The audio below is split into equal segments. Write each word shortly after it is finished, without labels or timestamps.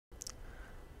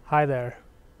Hi there,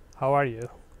 how are you?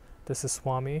 This is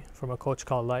Swami from A Coach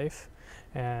Called Life,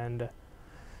 and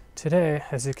today,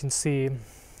 as you can see,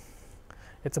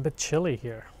 it's a bit chilly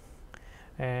here,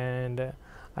 and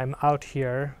I'm out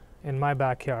here in my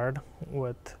backyard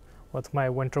with my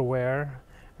winter wear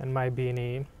and my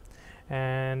beanie,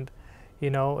 and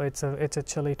it's a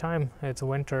chilly time. It's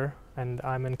winter, and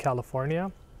I'm in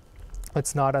California.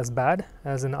 It's not as bad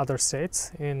as in other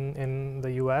states in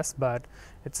the US, but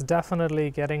it's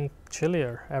definitely getting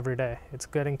chillier every day. It's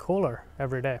getting cooler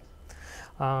every day.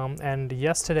 And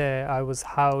yesterday I was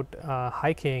out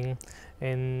hiking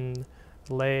in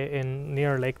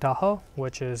near Lake Tahoe,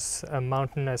 which is a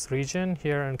mountainous region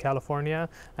here in California,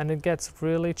 and it gets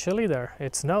really chilly there.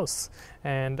 It snows,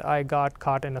 and I got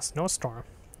caught in a snowstorm.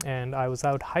 And I was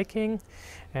out hiking,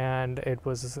 and it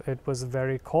was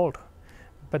very cold.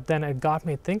 But then it got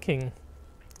me thinking,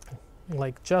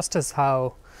 like, just as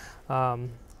how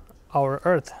our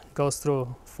Earth goes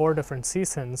through 4 different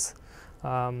seasons,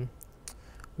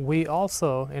 we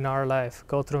also in our life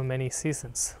go through many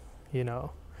seasons,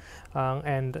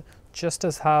 and just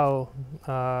as how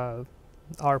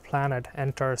our planet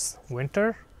enters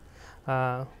winter,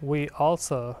 we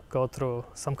also go through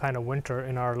some kind of winter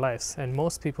in our lives, and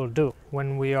most people do.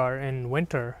 When we are in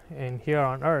winter here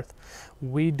on Earth,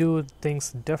 we do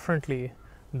things differently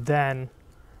than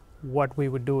what we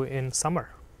would do in summer.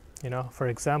 For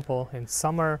example, in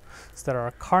summer there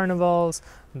are carnivals,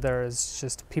 there's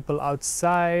just people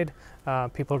outside,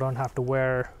 people don't have to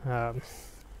wear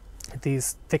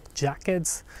these thick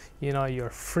jackets. You're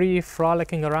free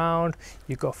frolicking around,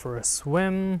 you go for a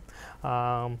swim.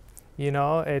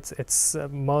 It's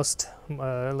most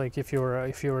like if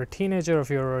you're a teenager, if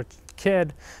you're a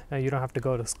kid, you don't have to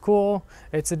go to school.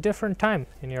 It's a different time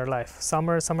in your life.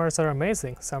 Summers are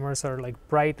amazing. Summers are like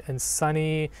bright and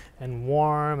sunny and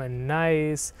warm and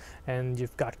nice, and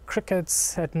you've got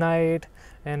crickets at night,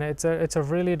 and it's a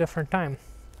really different time.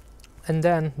 And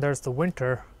then there's the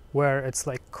winter, where it's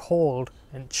like cold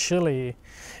and chilly,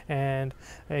 and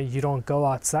you don't go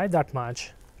outside that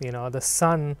much. The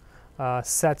sun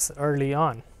sets early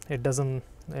on. It doesn't,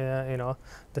 the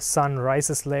sun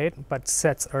rises late but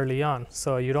sets early on,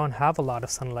 so you don't have a lot of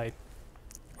sunlight.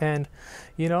 And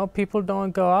people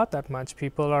don't go out that much.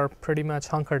 People are pretty much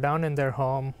hunkered down in their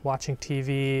home, watching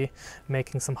TV,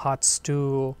 making some hot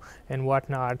stew and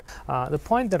whatnot. The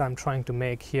point that I'm trying to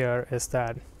make here is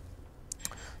that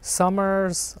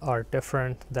summers are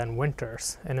different than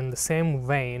winters, and in the same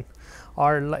vein,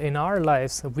 in our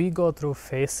lives we go through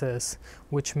phases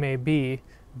which may be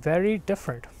very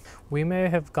different. We may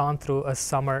have gone through a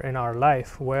summer in our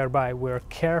life whereby we're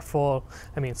careless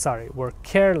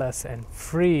and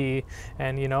free,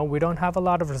 and we don't have a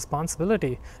lot of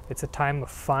responsibility. It's a time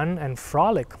of fun and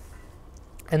frolic.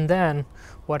 And then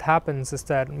what happens is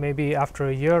that maybe after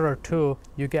a year or two,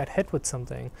 you get hit with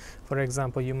something. For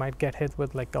example, you might get hit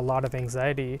with like a lot of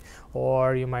anxiety,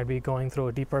 or you might be going through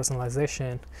a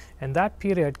depersonalization. And that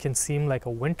period can seem like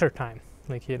a winter time.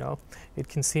 It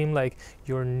can seem like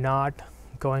you're not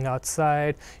going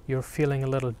outside, you're feeling a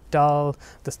little dull,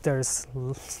 there's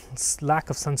lack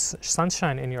of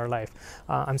sunshine in your life.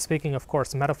 I'm speaking, of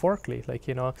course, metaphorically.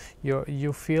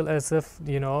 You feel as if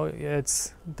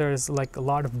there's like a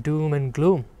lot of doom and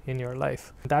gloom in your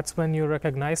life. That's when you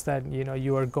recognize that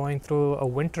you are going through a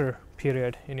winter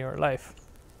period in your life,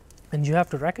 and you have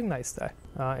to recognize that.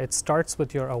 It starts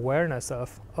with your awareness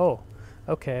of, oh,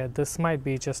 okay, this might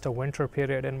be just a winter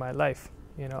period in my life.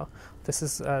 This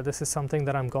is something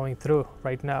that I'm going through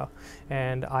right now,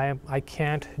 and I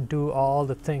can't do all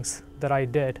the things that I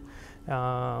did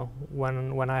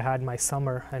when I had my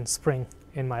summer and spring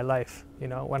in my life.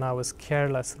 When I was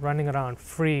careless, running around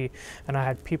free, and I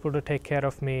had people to take care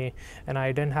of me, and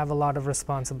I didn't have a lot of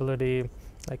responsibility.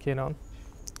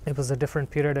 It was a different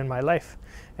period in my life.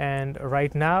 And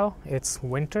right now it's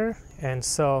winter, and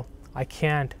so I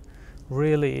can't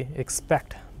really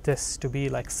expect this to be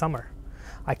like summer.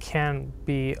 I can't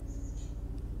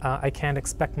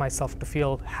expect myself to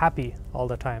feel happy all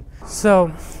the time.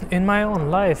 So in my own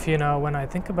life, when I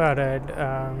think about it,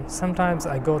 sometimes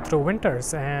I go through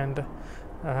winters, and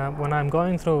when I'm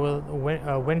going through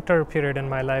a winter period in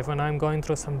my life, when I'm going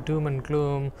through some doom and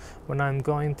gloom, when I'm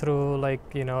going through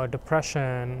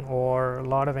depression or a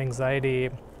lot of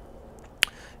anxiety,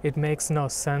 it makes no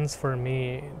sense for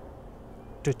me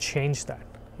to change that.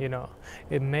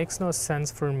 It makes no sense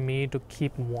for me to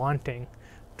keep wanting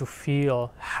to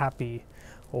feel happy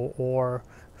or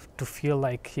to feel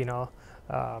like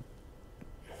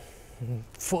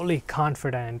fully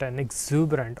confident and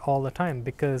exuberant all the time,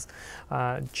 because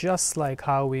just like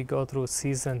how we go through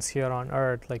seasons here on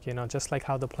earth, like just like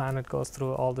how the planet goes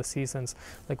through all the seasons,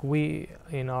 like we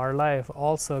in our life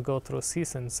also go through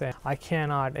seasons. And I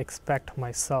cannot expect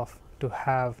myself to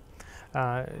have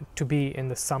to be in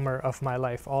the summer of my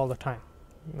life all the time.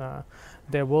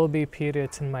 There will be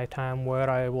periods in my time where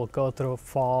I will go through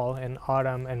fall and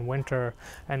autumn and winter,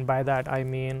 and by that I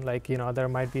mean, like there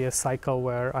might be a cycle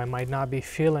where I might not be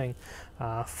feeling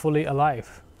fully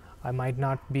alive. I might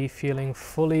not be feeling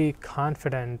fully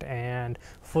confident and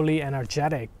fully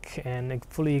energetic and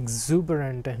fully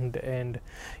exuberant and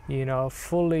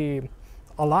fully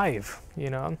alive.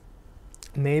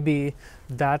 Maybe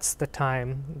that's the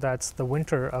time, that's the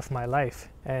winter of my life,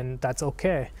 and that's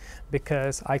okay,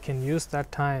 because I can use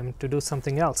that time to do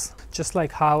something else. Just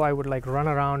like how I would like run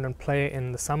around and play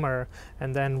in the summer,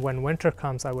 and then when winter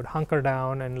comes I would hunker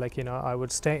down and I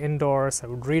would stay indoors, I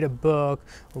would read a book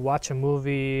or watch a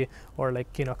movie or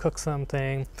cook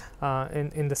something.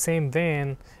 In the same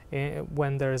vein,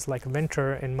 when there's like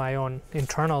winter in my own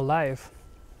internal life,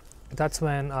 that's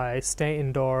when I stay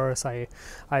indoors. I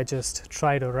just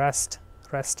try to rest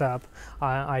up.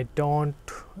 I don't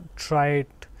try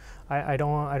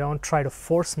to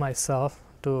force myself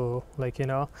to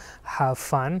have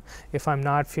fun. If I'm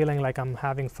not feeling like I'm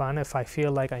having fun, if I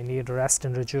feel like I need rest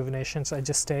and rejuvenation, so I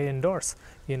just stay indoors.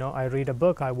 I read a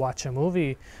book, I watch a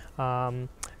movie,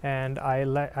 and I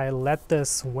let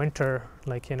this winter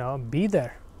be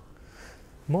there.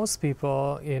 Most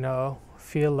people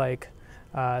feel like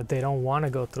they don't want to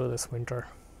go through this winter.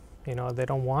 They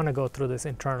don't want to go through this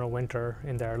internal winter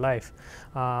in their life,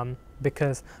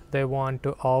 because they want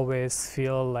to always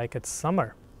feel like it's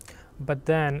summer. But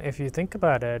then if you think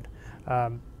about it,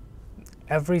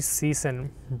 every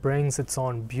season brings its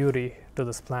own beauty to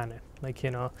this planet.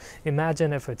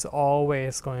 Imagine if it's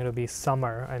always going to be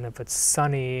summer, and if it's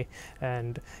sunny,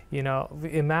 and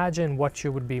imagine what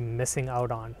you would be missing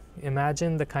out on.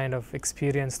 Imagine the kind of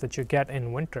experience that you get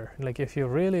in winter. If you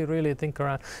really think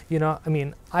around,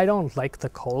 I don't like the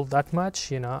cold that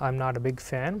much. I'm not a big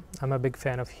fan. I'm a big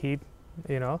fan of heat,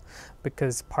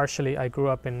 because partially I grew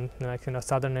up in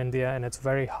southern India, and it's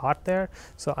very hot there,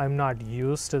 so I'm not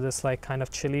used to this kind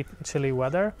of chilly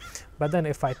weather. But then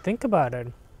if I think about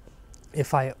it,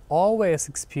 if I always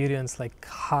experience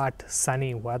hot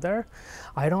sunny weather,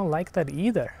 I don't like that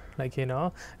either.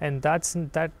 And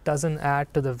that doesn't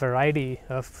add to the variety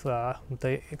of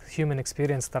the human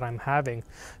experience that I'm having.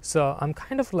 So I'm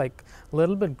kind of a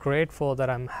little bit grateful that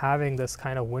I'm having this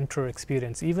kind of winter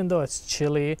experience, even though it's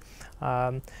chilly.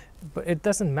 But it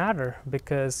doesn't matter,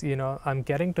 because I'm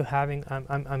getting to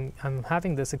I'm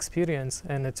having this experience,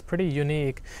 and it's pretty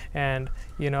unique. And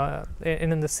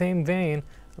and in the same vein,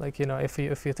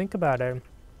 if you think about it,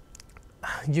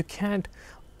 you can't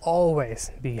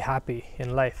always be happy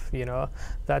in life.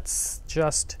 That's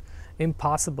just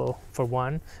impossible, for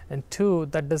one, and two,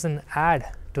 that doesn't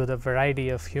add to the variety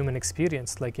of human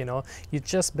experience. It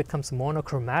just becomes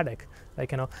monochromatic.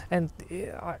 And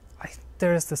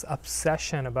there is this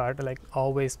obsession about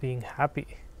always being happy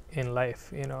in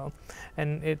life,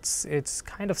 and it's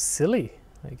kind of silly.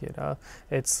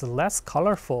 It's less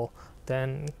colorful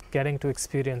than getting to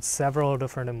experience several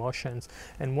different emotions.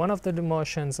 And one of the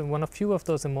emotions, and a few of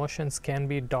those emotions, can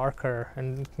be darker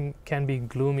and can be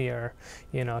gloomier,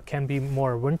 can be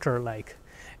more winter-like,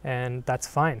 and that's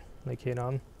fine.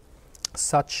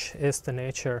 Such is the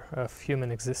nature of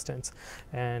human existence,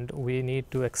 and we need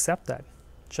to accept that,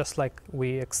 just like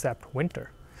we accept winter.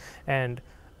 And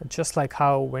just like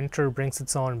how winter brings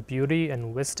its own beauty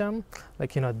and wisdom,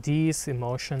 these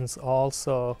emotions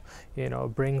also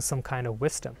bring some kind of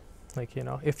wisdom,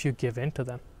 if you give in to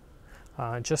them.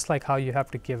 Just like how you have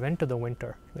to give in to the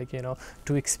winter,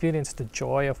 to experience the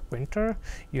joy of winter,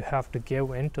 you have to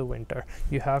give in to winter.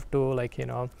 You have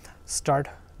to start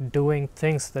doing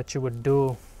things that you would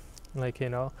do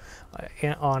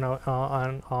on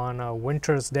a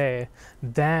winter's day,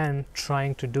 than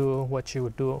trying to do what you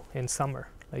would do in summer.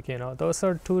 Those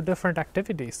are two different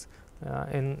activities.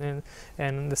 And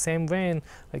in the same vein,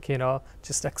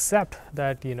 just accept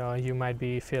that you might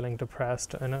be feeling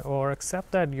depressed, or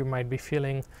accept that you might be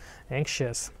feeling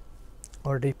anxious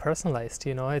or depersonalized.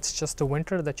 It's just a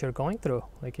winter that you're going through.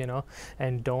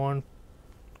 And don't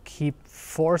keep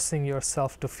forcing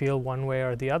yourself to feel one way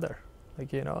or the other.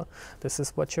 This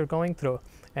is what you're going through.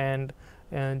 And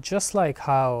just like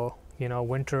how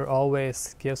winter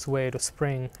always gives way to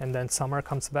spring, and then summer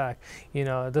comes back,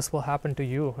 this will happen to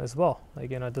you as well.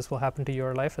 This will happen to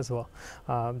your life as well.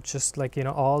 Just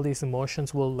all these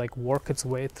emotions will work its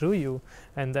way through you,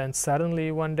 and then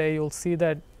suddenly one day you'll see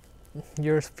that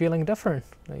you're feeling different,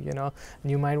 you know,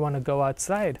 and you might want to go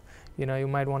outside, you know, you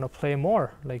might want to play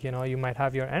more, like, you know, you might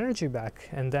have your energy back,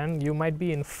 and then you might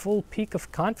be in full peak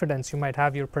of confidence, you might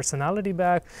have your personality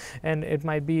back, and it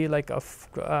might be like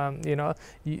you know,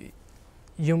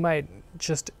 you might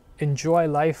just enjoy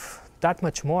life that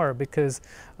much more, because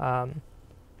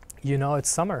you know it's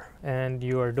summer and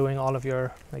you are doing all of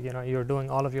your, like, you know, you're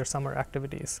doing all of your summer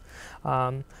activities.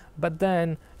 But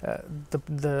then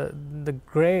the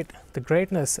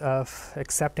greatness of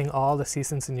accepting all the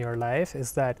seasons in your life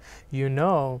is that you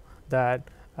know that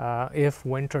if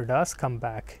winter does come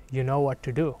back, you know what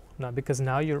to do now, because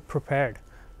now you're prepared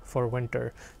for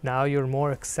winter. Now you're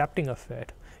more accepting of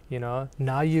it. You know,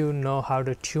 now you know how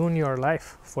to tune your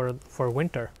life for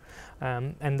winter.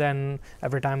 And then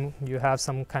every time you have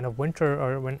some kind of winter,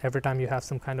 or every time you have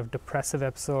some kind of depressive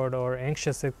episode or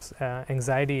anxious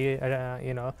anxiety,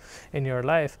 you know, in your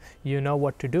life, you know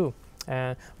what to do.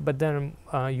 But then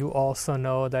you also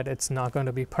know that it's not going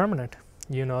to be permanent.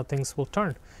 You know, things will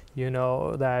turn. You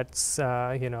know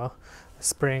that you know,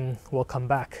 spring will come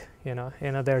back. You know,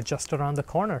 they're just around the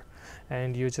corner,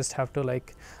 and you just have to,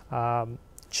 like,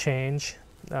 change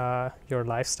your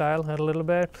lifestyle a little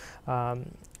bit,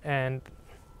 and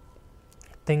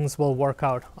things will work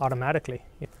out automatically.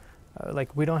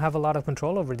 Like, we don't have a lot of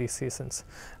control over these seasons,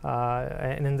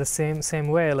 and in the same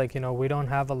way, like, you know, we don't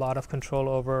have a lot of control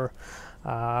over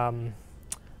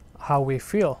how we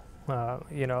feel.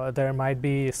 You know, there might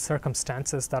be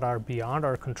circumstances that are beyond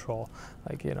our control,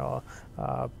 like, you know,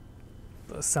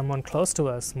 someone close to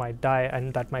us might die,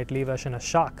 and that might leave us in a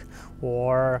shock,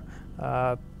 or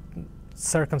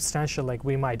circumstantial, like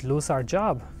we might lose our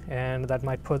job, and that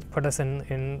might put us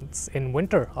in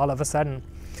winter all of a sudden.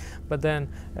 But then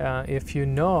if you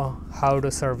know how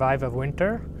to survive a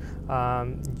winter,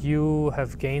 you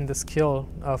have gained the skill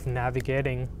of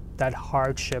navigating that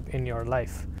hardship in your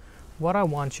life. What I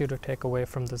want you to take away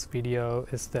from this video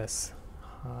is this.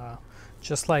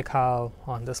 Just like how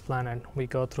on this planet we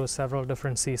go through several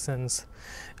different seasons,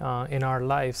 in our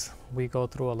lives we go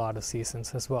through a lot of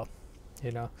seasons as well.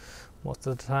 You know, most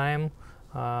of the time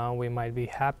we might be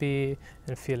happy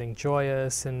and feeling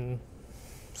joyous and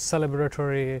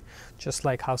celebratory, just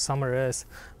like how summer is.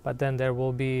 But then there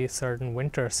will be certain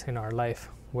winters in our life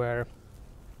where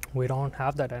we don't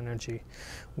have that energy.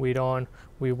 We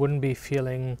wouldn't be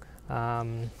feeling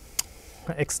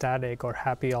ecstatic or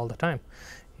happy all the time.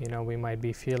 You know, we might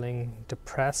be feeling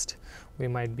depressed, we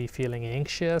might be feeling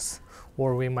anxious,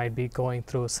 or we might be going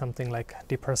through something like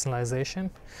depersonalization,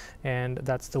 and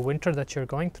that's the winter that you're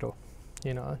going through.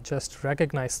 You know, just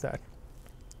recognize that.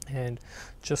 And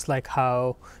just like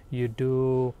how you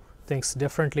do things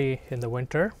differently in the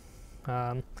winter,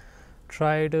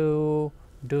 try to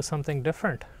do something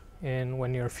different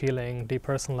when you're feeling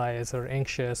depersonalized or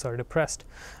anxious or depressed.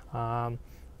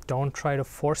 Don't try to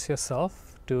force yourself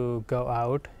to go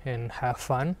out and have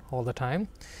fun all the time.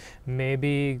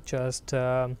 Maybe just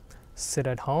sit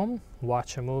at home,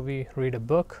 watch a movie, read a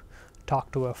book,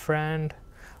 talk to a friend,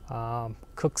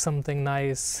 cook something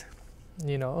nice,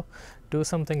 you know, do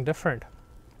something different.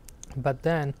 But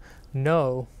then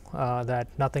know that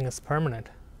nothing is permanent.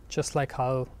 Just like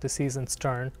how the seasons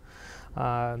turn,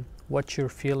 what you're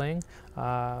feeling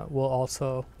will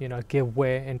also, you know, give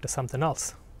way into something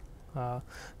else.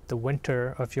 The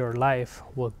winter of your life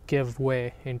will give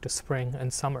way into spring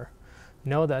and summer.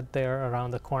 Know that they're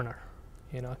around the corner.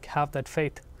 You know, have that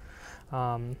faith,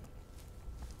 and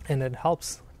it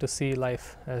helps to see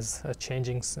life as a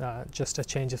changing, just a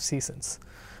change of seasons.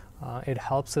 It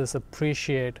helps us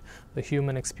appreciate the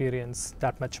human experience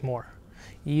that much more,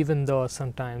 even though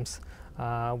sometimes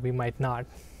we might not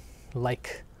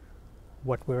like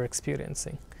what we're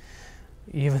experiencing.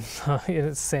 Even though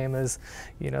it's same as,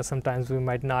 you know, sometimes we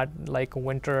might not like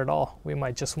winter at all. We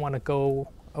might just want to go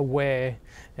away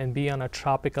and be on a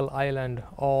tropical island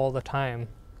all the time,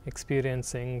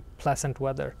 experiencing pleasant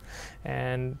weather.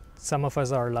 And some of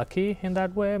us are lucky in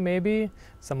that way, maybe.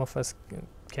 Some of us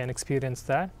can experience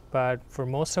that. But for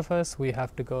most of us, we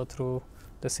have to go through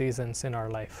the seasons in our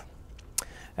life.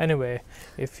 Anyway,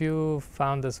 if you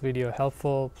found this video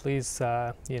helpful, please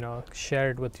you know,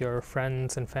 share it with your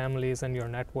friends and families and your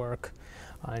network,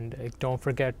 and don't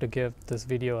forget to give this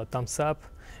video a thumbs up,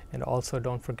 and also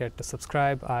don't forget to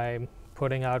subscribe. I'm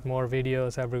putting out more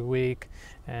videos every week,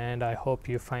 and I hope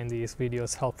you find these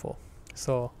videos helpful.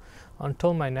 So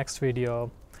until my next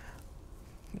video,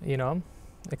 you know,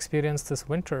 experience this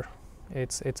winter.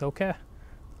 It's okay.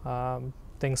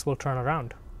 Things will turn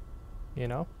around, you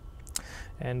know.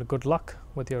 And good luck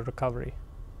with your recovery.